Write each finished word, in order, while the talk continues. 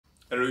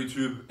Hello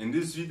YouTube, in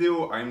this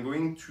video I'm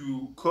going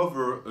to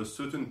cover a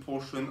certain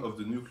portion of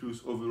the Nucleus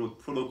overload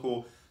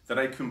protocol that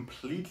I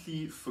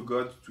completely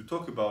forgot to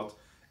talk about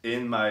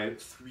in my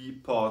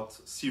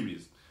 3-part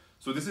series.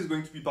 So this is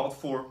going to be part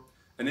 4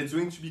 and it's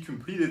going to be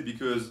completed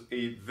because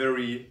a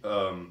very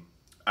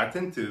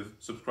attentive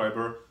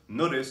subscriber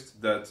noticed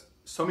that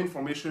some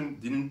information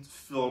didn't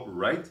feel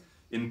right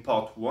in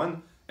part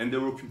 1 and they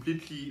were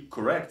completely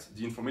correct.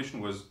 The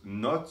information was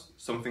not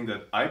something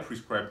that I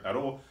prescribed at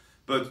all,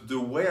 but the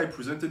way I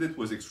presented it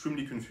was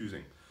extremely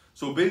confusing.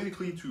 So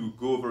basically, to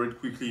go over it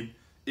quickly,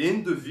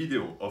 in the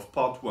video of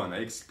part 1, I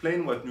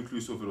explained what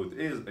nucleus overload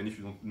is, and if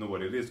you don't know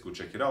what it is, go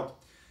check it out.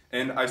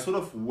 And I sort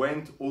of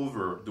went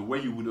over the way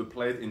you would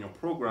apply it in your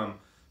program,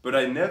 but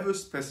I never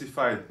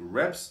specified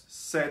reps,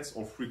 sets,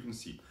 or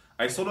frequency.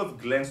 I sort of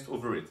glanced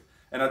over it.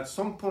 And at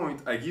some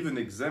point, I give an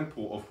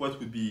example of what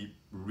would be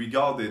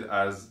regarded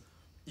as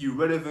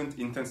irrelevant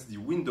intensity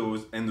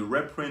windows and the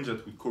rep range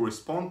that would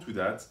correspond to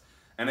that.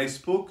 And I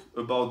spoke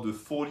about the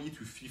 40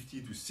 to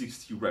 50 to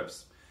 60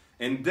 reps.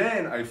 And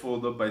then I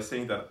followed up by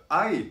saying that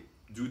I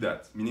do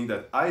that, meaning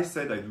that I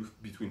said I do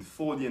between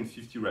 40 and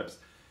 50 reps.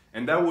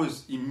 And that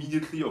was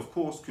immediately, of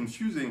course,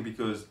 confusing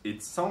because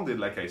it sounded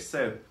like I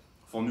said,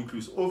 for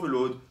nucleus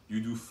overload,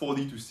 you do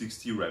 40 to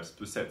 60 reps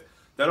per set.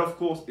 That, of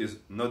course, is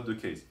not the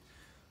case.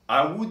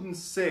 I wouldn't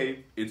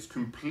say it's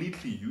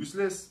completely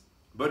useless,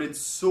 but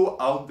it's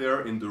so out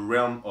there in the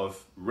realm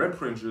of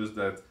rep ranges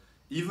that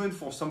even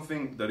for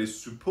something that is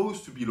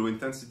supposed to be low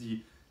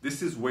intensity,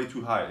 this is way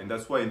too high. And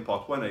that's why in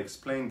part 1, I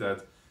explained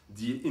that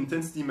the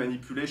intensity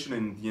manipulation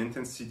and the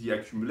intensity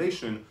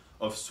accumulation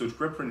of such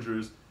rep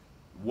ranges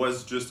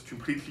was just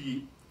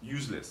completely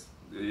useless.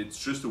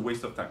 It's just a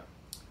waste of time.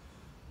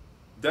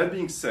 That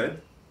being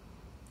said,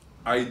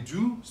 I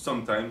do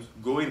sometimes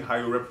go in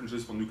higher rep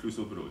ranges for nucleus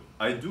overload.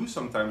 I do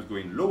sometimes go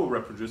in lower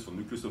rep ranges for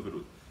nucleus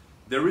overload.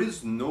 There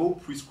is no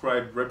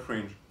prescribed rep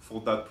range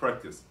for that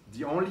practice.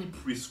 The only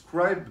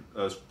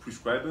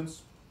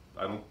prescribance,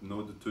 I don't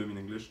know the term in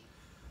English,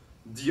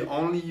 the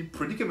only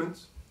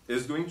predicament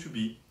is going to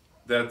be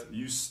that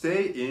you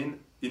stay in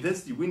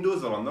intensity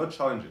windows that are not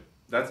challenging.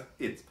 That's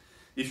it.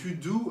 If you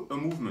do a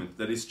movement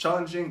that is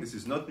challenging, this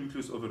is not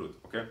nucleus overload,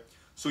 okay?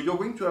 So you're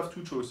going to have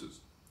two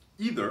choices.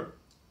 Either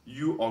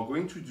you are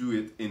going to do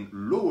it in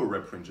lower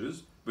rep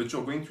ranges, but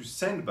you're going to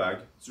sandbag,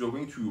 so you're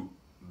going to,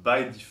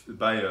 by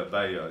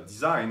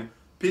design,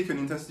 pick an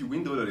intensity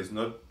window that is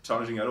not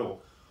challenging at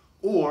all.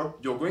 Or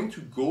you're going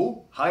to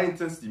go high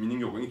intensity, meaning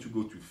you're going to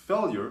go to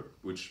failure,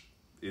 which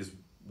is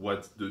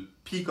what the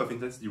peak of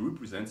intensity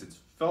represents, it's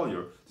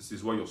failure. This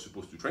is why you're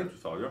supposed to train to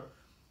failure.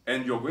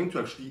 And you're going to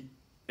actually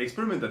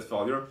experiment that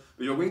failure,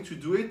 but you're going to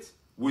do it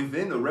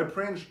within a rep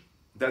range.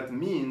 That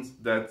means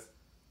that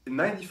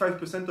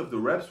 95% of the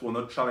reps were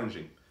not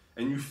challenging.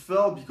 And you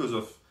failed because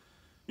of,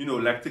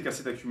 lactic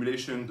acid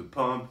accumulation, the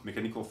pump,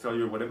 mechanical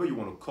failure, whatever you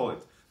want to call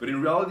it. But in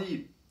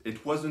reality,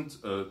 it wasn't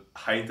a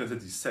high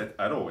intensity set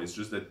at all. It's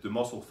just that the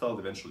muscle failed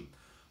eventually.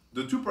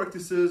 The two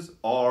practices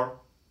are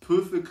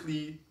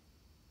perfectly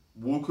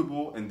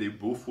workable and they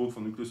both work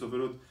for nucleus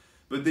overload,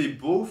 but they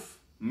both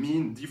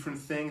mean different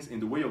things in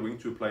the way you're going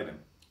to apply them.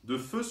 The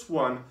first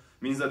one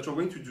means that you're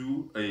going to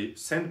do a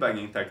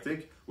sandbagging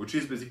tactic, which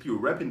is basically a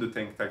rep in the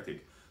tank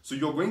tactic. So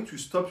you're going to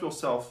stop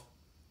yourself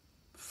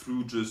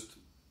through just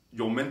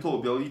your mental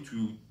ability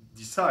to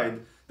decide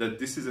that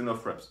this is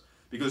enough reps.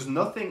 Because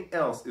nothing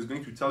else is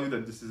going to tell you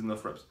that this is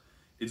enough reps.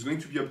 It's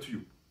going to be up to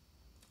you.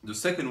 The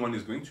second one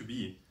is going to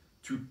be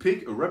to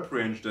pick a rep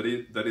range that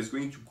is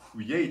going to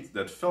create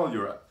that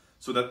failure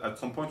so that at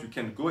some point you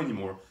can't go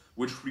anymore,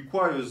 which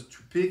requires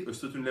to pick a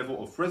certain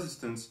level of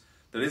resistance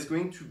that is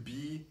going to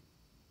be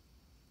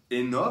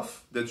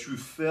enough that you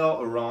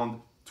fail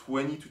around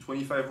 20 to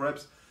 25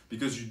 reps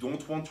because you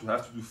don't want to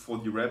have to do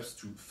 40 reps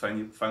to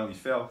finally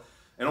fail.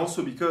 And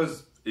also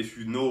because if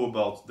you know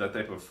about that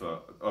type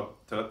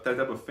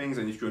of things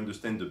and if you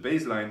understand the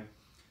baseline,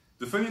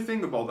 the funny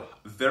thing about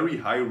very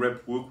high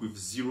rep work with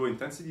zero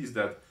intensity is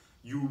that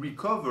you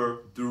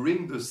recover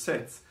during the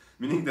set,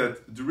 meaning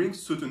that during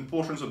certain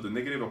portions of the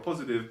negative or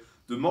positive,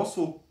 the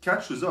muscle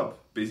catches up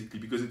basically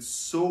because it's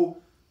so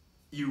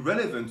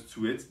irrelevant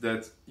to it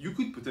that you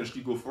could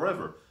potentially go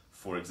forever.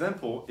 For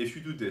example, if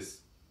you do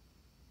this,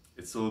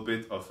 it's a little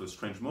bit of a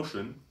strange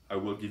motion, I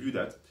will give you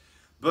that,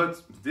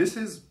 but this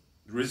is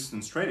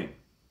resistance training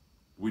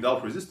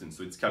without resistance,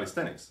 so it's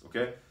calisthenics,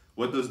 okay?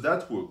 What does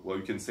that work? Well,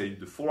 you can say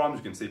the forearms,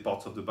 you can say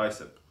parts of the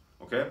bicep,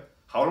 okay?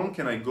 How long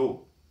can I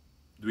go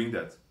doing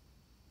that?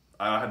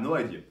 I have no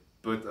idea,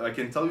 but I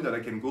can tell you that I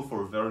can go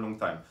for a very long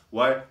time.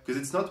 Why? Because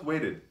it's not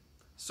weighted.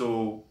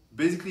 So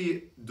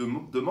basically,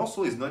 the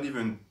muscle is not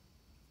even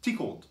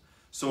tickled.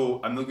 So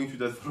I'm not going to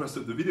do that for the rest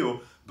of the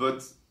video,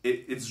 but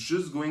it's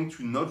just going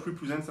to not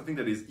represent something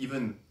that is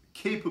even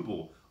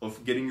capable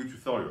of getting you to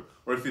failure.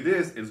 Or if it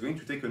is, it's going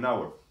to take an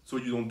hour. So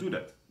you don't do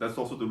that. That's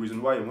also the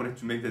reason why I wanted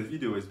to make that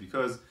video, is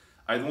because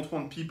I don't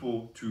want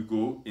people to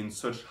go in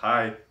such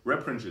high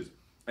rep ranges.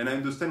 And I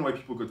understand why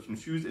people got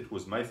confused. It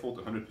was my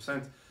fault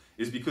 100%.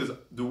 is because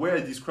the way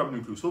I described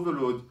nucleus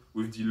overload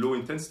with the low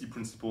intensity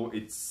principle,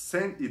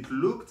 it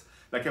looked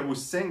like I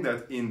was saying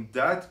that in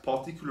that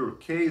particular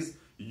case,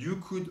 you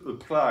could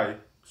apply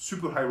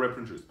super high rep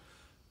ranges.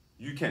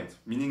 You can't,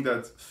 meaning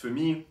that for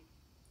me,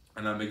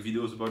 and I'll make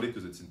videos about it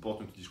because it's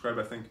important to describe,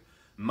 I think,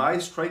 my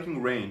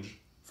striking range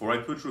for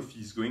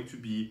hypertrophy is going to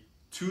be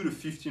 2 to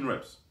 15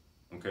 reps,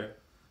 okay?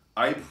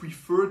 I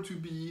prefer to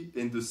be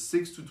in the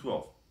 6 to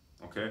 12,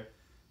 okay?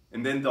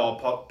 And then there are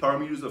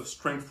parameters of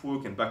strength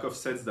work and back off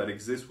sets that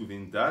exist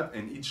within that,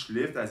 and each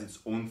lift has its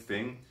own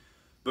thing.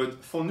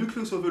 But for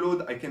nucleus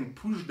overload, I can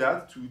push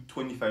that to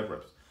 25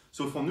 reps.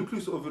 So for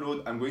nucleus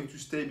overload, I'm going to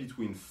stay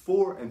between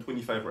 4 and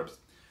 25 reps,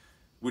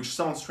 which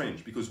sounds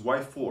strange because why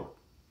 4?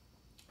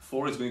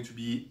 4 is going to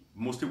be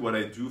mostly what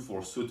I do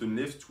for certain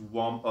lifts to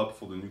warm up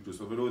for the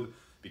nucleus overload,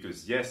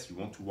 because yes, you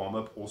want to warm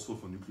up also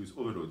for nucleus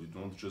overload. You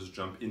don't just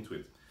jump into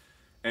it.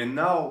 And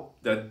now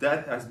that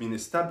that has been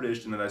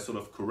established and that I sort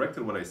of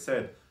corrected what I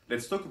said,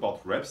 let's talk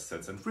about reps,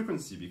 sets, and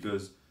frequency,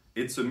 because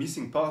it's a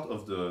missing part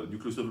of the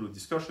nucleus overload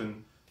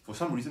discussion. For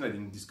some reason, I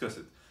didn't discuss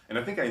it. And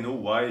I think I know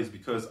why, is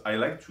because I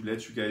like to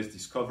let you guys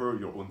discover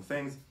your own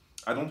things.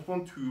 I don't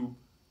want to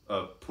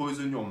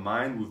poison your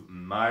mind with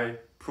my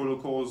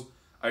protocols.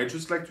 I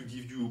just like to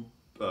give you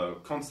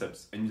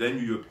concepts and then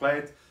you apply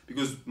it,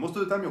 because most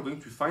of the time you're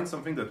going to find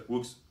something that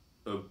works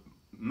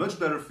much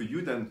better for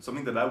you than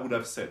something that I would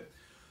have said.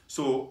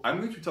 So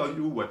I'm going to tell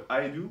you what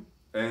I do,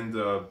 and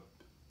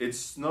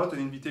it's not an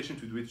invitation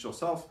to do it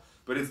yourself,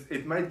 but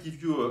it might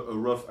give you a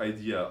rough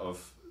idea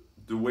of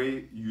the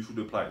way you should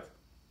apply it.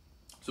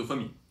 So for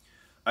me,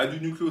 I do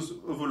nucleus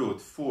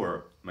overload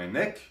for my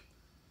neck,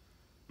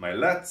 my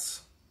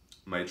lats,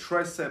 my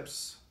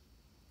triceps,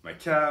 my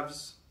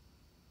calves,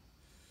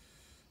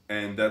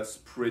 and that's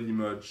pretty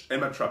much,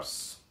 and my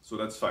traps. So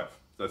that's 5.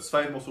 That's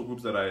 5 muscle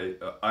groups that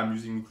I'm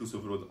using nucleus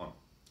overload on.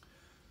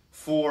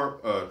 For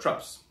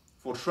traps,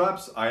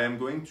 I am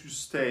going to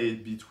stay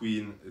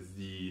between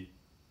the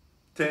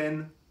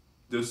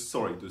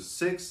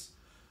 6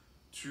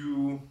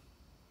 to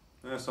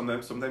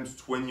sometimes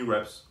 20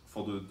 reps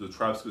for the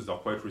traps, because they're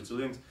quite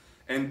resilient.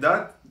 And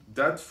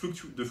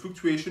the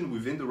fluctuation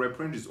within the rep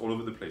range is all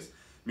over the place.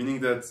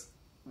 Meaning that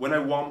when I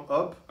warm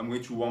up, I'm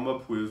going to warm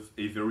up with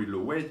a very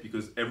low weight,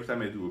 because every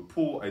time I do a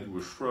pull, I do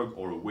a shrug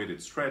or a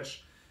weighted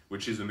stretch,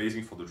 which is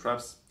amazing for the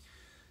traps.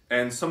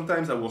 And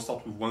sometimes I will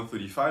start with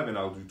 135 and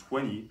I'll do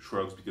 20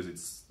 shrugs because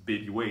it's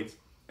baby weight.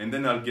 And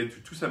then I'll get to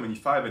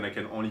 275 and I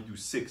can only do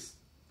 6.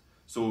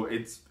 So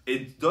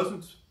it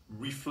doesn't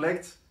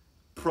reflect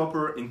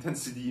proper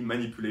intensity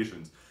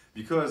manipulations,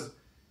 because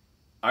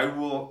I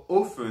will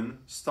often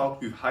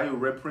start with higher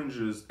rep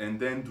ranges and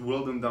then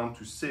dwindle them down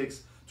to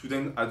 6 to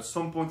then at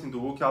some point in the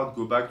workout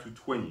go back to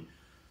 20.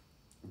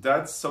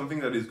 That's something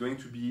that is going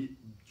to be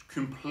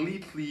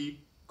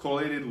completely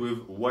correlated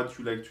with what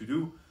you like to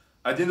do.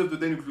 At the end of the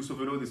day, nucleus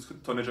overload is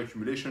tonnage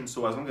accumulation,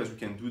 so as long as you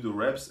can do the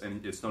reps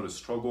and it's not a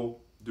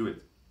struggle, do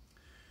it.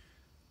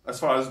 As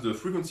far as the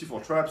frequency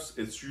for traps,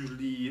 it's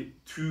usually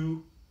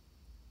 2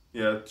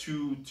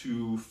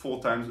 to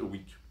 4 times a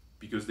week,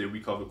 because they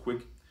recover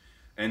quick.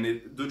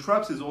 And the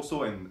traps is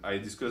also, and I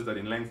discussed that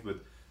in length, but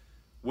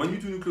when you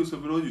do nucleus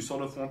overload, you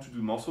sort of want to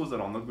do muscles that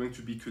are not going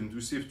to be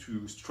conducive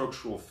to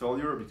structural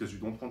failure, because you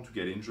don't want to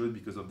get injured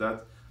because of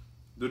that.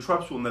 The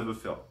traps will never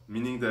fail,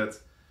 meaning that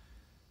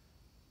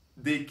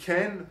they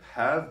can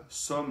have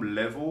some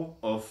level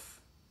of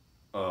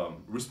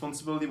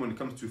responsibility when it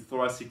comes to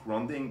thoracic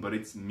rounding, but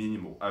it's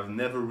minimal. I've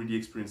never really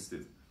experienced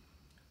it.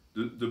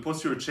 The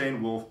posterior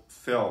chain will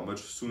fail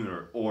much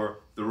sooner, or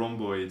the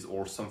rhomboids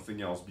or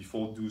something else,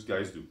 before those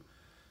guys do,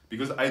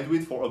 because I do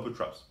it for upper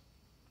traps.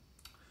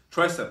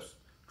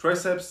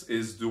 Triceps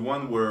is the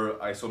one where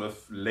I sort of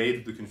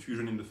laid the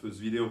confusion in the first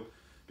video,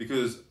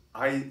 because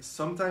I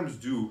sometimes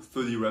do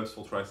 30 reps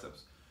for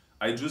triceps.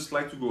 I just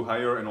like to go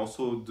higher, and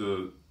also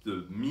the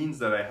means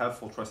that I have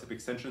for tricep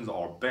extensions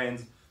are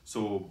bands,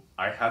 so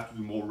I have to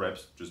do more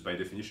reps just by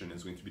definition.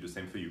 It's going to be the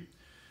same for you.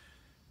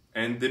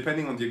 And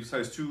depending on the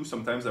exercise too,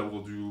 sometimes I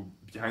will do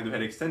behind the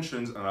head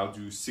extensions and I'll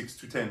do 6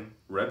 to 10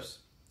 reps,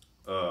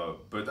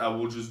 but I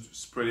will just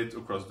spread it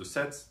across the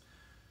sets.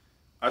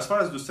 As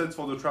far as the sets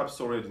for the traps,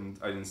 sorry,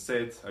 I didn't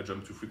say it, I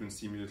jumped to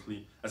frequency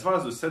immediately. As far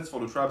as the sets for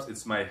the traps,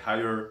 it's my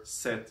higher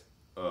set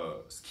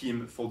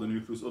scheme for the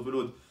nucleus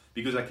overload,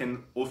 because I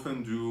can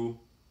often do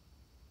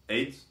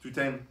 8 to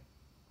 10.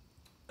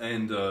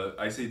 And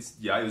I say it's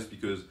the highest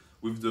because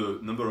with the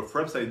number of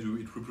reps I do,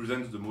 it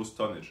represents the most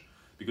tonnage,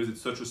 because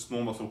it's such a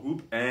small muscle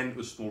group and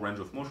a small range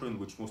of motion,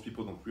 which most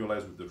people don't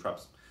realize with the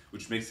traps,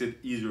 which makes it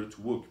easier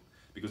to work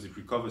because it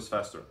recovers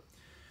faster.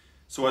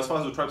 So as far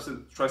as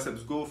the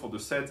triceps go for the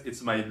set,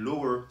 it's my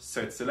lower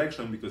set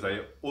selection, because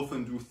I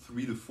often do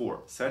 3 to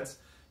 4 sets,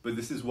 but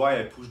this is why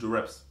I push the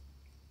reps.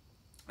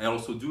 I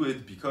also do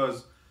it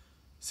because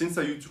since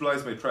I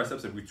utilize my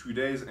triceps every 2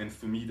 days, and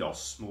for me they are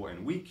small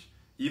and weak,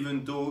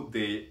 even though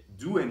they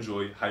do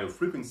enjoy higher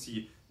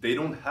frequency, they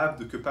don't have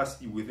the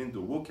capacity within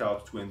the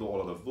workout to handle a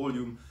lot of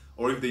volume,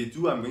 or if they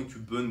do, I'm going to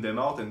burn them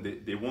out and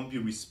they won't be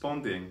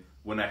responding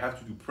when I have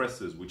to do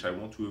presses, which I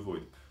want to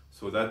avoid.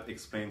 So that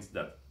explains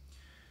that.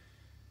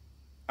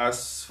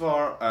 As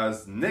far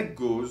as neck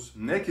goes,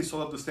 neck is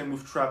sort of the same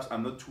with traps.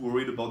 I'm not too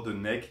worried about the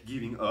neck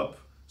giving up.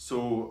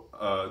 So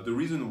the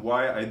reason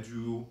why I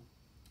do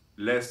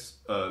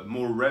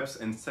more reps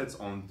and sets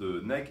on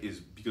the neck is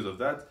because of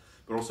that,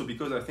 but also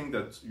because I think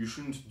that you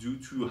shouldn't do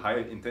too high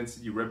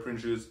intensity rep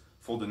ranges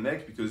for the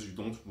neck because you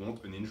don't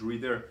want an injury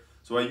there.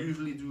 So I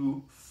usually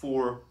do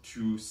 4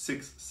 to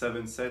 6,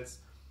 7 sets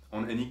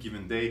on any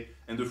given day,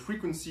 and the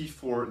frequency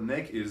for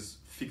neck is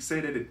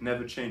fixated, it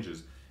never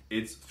changes.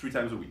 It's 3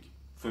 times a week.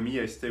 For me,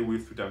 I stay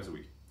with 3 times a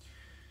week.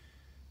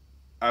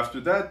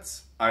 After that,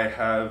 I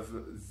have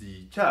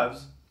the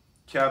calves.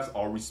 Calves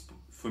are,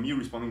 for me,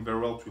 responding very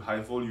well to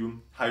high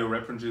volume, higher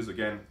rep ranges.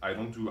 Again, I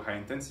don't do high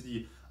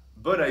intensity,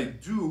 but I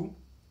do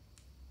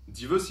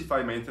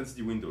diversify my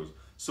intensity windows.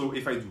 So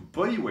if I do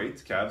body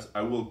weight calves,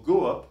 I will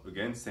go up,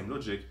 again, same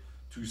logic,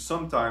 to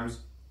sometimes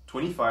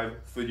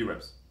 25, 30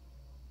 reps.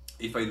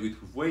 If I do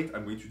it with weight,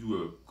 I'm going to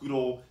do a good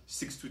old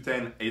 6 to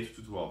 10, 8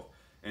 to 12,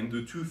 and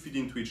the two feed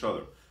into each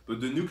other. But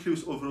the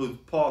nucleus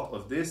overload part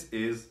of this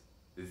is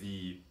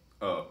the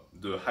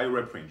high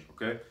rep range,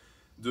 okay?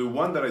 The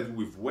one that I do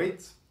with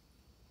weight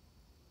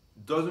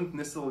doesn't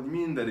necessarily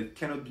mean that it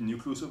cannot be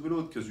nucleus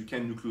overload, because you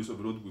can nucleus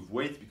overload with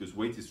weight, because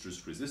weight is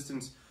just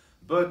resistance.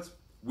 But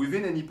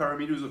within any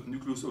parameters of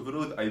nucleus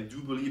overload, I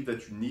do believe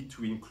that you need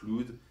to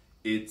include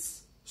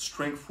its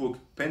strength work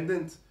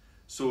pendant.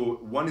 So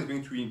one is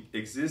going to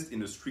exist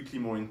in a strictly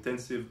more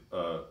intensive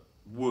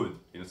word,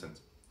 in a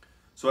sense.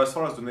 So as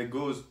far as the neck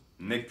goes,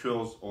 neck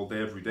curls all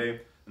day, every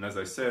day. And as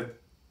I said,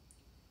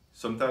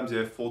 sometimes you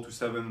have 4 to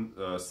 7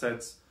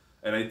 sets,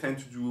 and I tend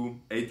to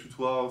do 8 to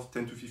 12,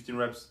 10 to 15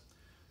 reps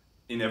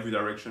in every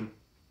direction.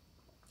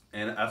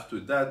 And after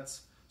that,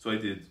 so I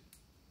did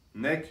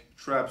neck,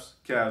 traps,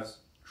 calves,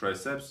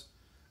 triceps,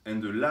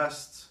 and the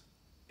last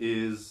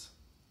is,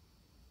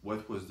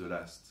 what was the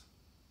last?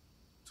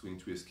 It's going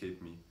to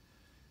escape me.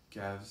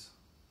 Calves,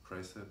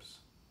 triceps.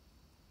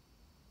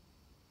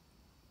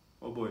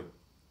 Oh boy.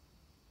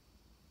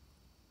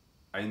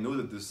 I know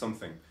that there's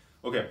something.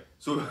 Okay,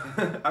 so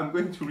I'm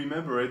going to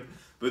remember it,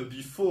 but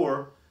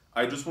before,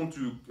 I just want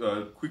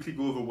to quickly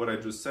go over what I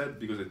just said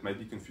because it might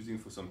be confusing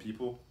for some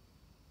people.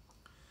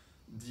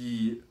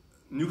 The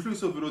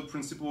nucleus overload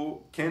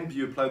principle can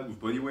be applied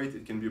with body weight,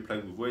 it can be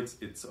applied with weights,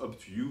 it's up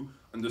to you.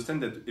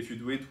 Understand that if you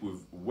do it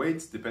with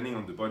weights, depending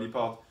on the body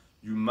part,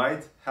 you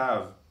might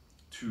have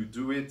to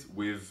do it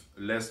with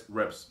less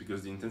reps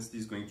because the intensity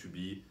is going to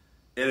be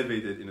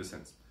elevated in a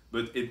sense.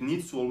 But it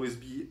needs to always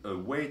be a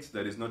weight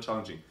that is not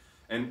challenging.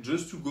 And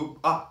just to go,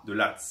 the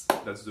lats,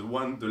 that's the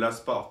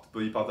last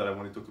body part that I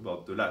want to talk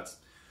about, the lats.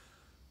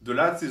 The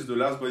lats is the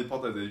last body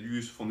part that I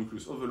use for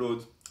nucleus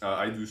overload.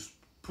 I do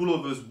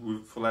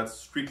pullovers for lats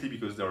strictly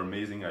because they're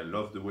amazing. I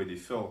love the way they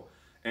feel.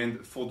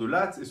 And for the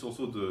lats, it's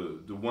also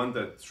the one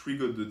that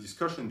triggered the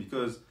discussion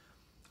because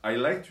I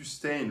like to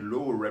stay in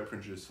lower rep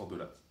ranges for the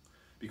lats.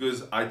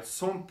 Because at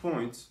some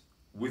point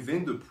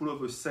within the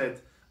pullover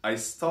set, I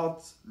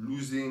start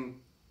losing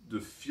the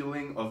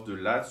feeling of the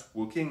lats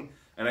working,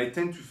 and I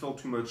tend to feel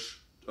too much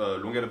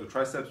long out of the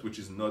triceps, which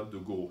is not the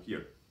goal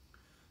here.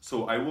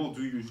 So I will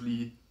do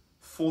usually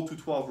 4 to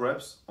 12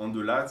 reps on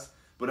the lats,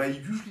 but I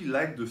usually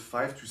like the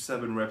 5 to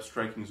 7 rep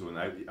striking zone.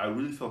 I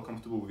really feel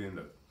comfortable within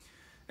that.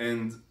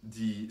 And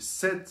the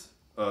set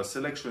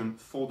selection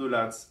for the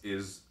lats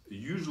is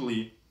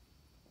usually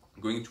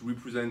going to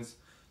represent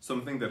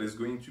something that is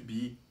going to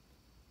be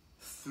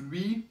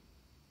 3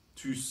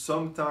 to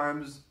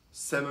sometimes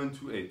 7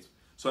 to 8.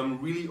 So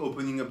I'm really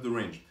opening up the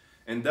range.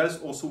 And that's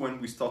also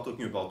when we start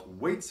talking about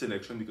weight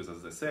selection, because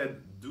as I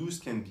said, those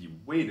can be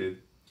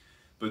weighted,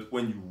 but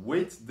when you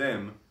weight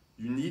them,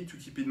 you need to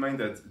keep in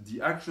mind that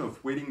the action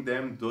of weighting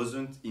them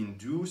doesn't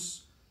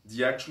induce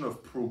the action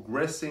of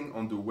progressing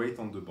on the weight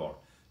on the bar.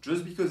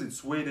 Just because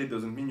it's weighted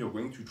doesn't mean you're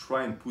going to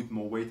try and put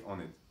more weight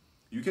on it.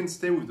 You can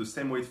stay with the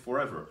same weight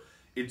forever.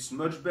 It's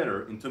much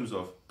better in terms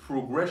of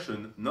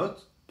progression,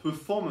 not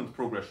performance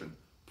progression,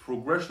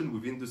 progression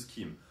within the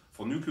scheme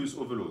for nucleus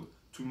overload,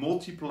 to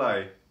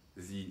multiply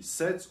the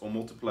sets or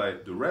multiply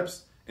the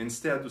reps and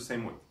stay at the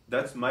same weight.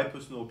 That's my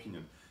personal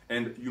opinion.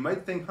 And you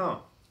might think,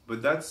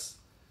 but that's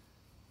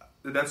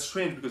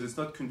strange because it's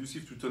not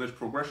conducive to tonnage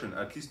progression,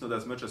 at least not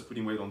as much as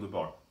putting weight on the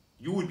bar.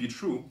 You would be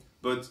true,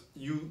 but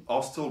you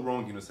are still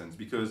wrong in a sense,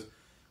 because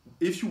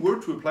if you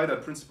were to apply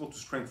that principle to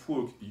strength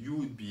work, you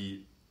would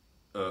be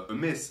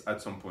amiss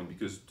at some point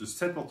because the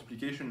set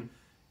multiplication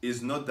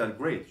is not that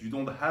great. You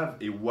don't have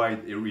a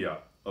wide area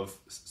of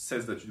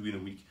sets that you do in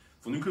a week.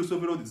 For nucleus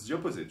overload, it's the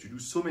opposite. You do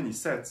so many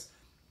sets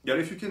that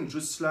if you can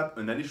just slap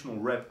an additional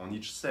rep on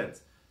each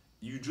set,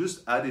 you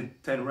just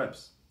added 10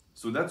 reps.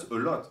 So that's a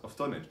lot of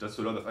tonnage. That's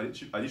a lot of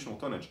additional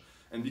tonnage.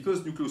 And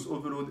because nucleus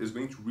overload is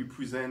going to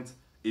represent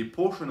a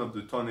portion of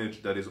the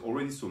tonnage that is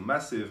already so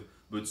massive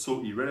but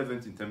so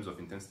irrelevant in terms of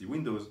intensity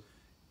windows,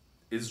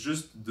 it's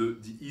just the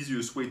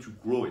easiest way to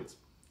grow it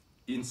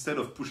instead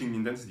of pushing the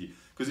intensity.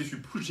 Because if you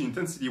push the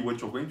intensity,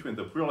 what you're going to end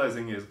up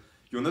realizing is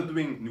you're not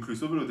doing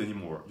nucleus overload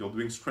anymore. You're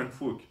doing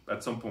strength work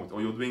at some point,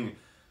 or you're doing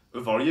a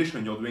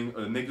variation, you're doing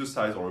an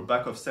exercise or a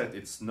back of set,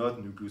 it's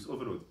not nucleus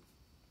overload.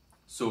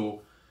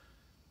 So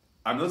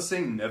I'm not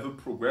saying never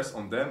progress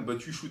on them,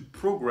 but you should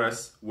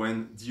progress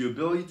when the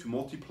ability to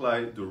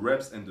multiply the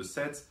reps and the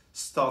sets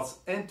starts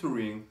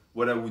entering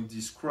what I would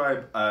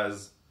describe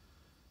as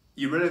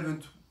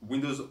irrelevant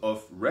windows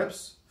of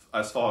reps,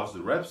 as far as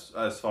the reps,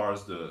 as far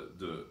as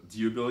the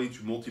ability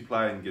to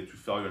multiply and get to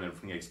failure and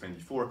everything I explained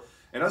before.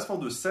 And as for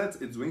the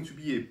set, it's going to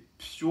be a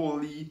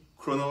purely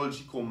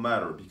chronological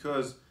matter,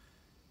 because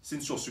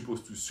since you're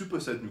supposed to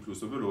superset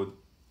nucleus overload,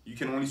 you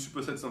can only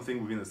superset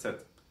something within a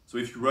set. So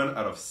if you run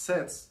out of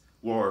sets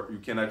where you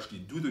can actually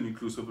do the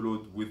nucleus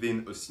overload within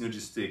a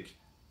synergistic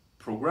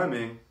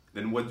programming,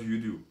 then what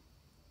do?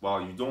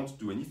 Well, you don't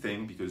do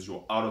anything because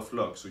you're out of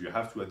luck, so you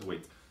have to add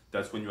weight.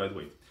 That's when you add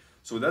weight.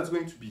 So that's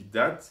going to be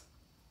that.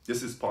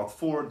 This is part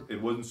 4.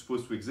 It wasn't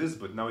supposed to exist,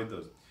 but now it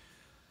does.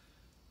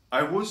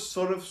 I was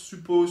sort of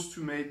supposed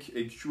to make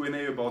a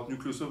Q&A about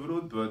nucleus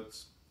overload, but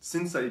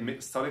since I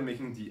started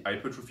making the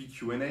hypertrophy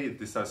Q&A,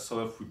 this has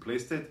sort of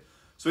replaced it.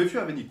 So if you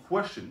have any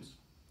questions,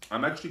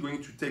 I'm actually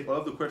going to take all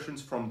of the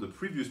questions from the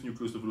previous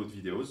nucleus overload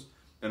videos,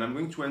 and I'm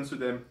going to answer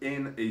them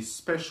in a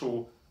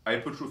special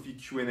hypertrophy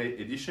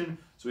Q&A edition.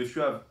 So if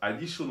you have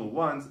additional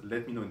ones,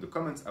 let me know in the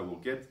comments. I will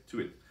get to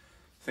it.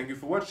 Thank you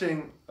for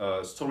watching.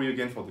 Sorry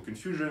again for the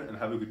confusion, and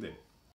have a good day.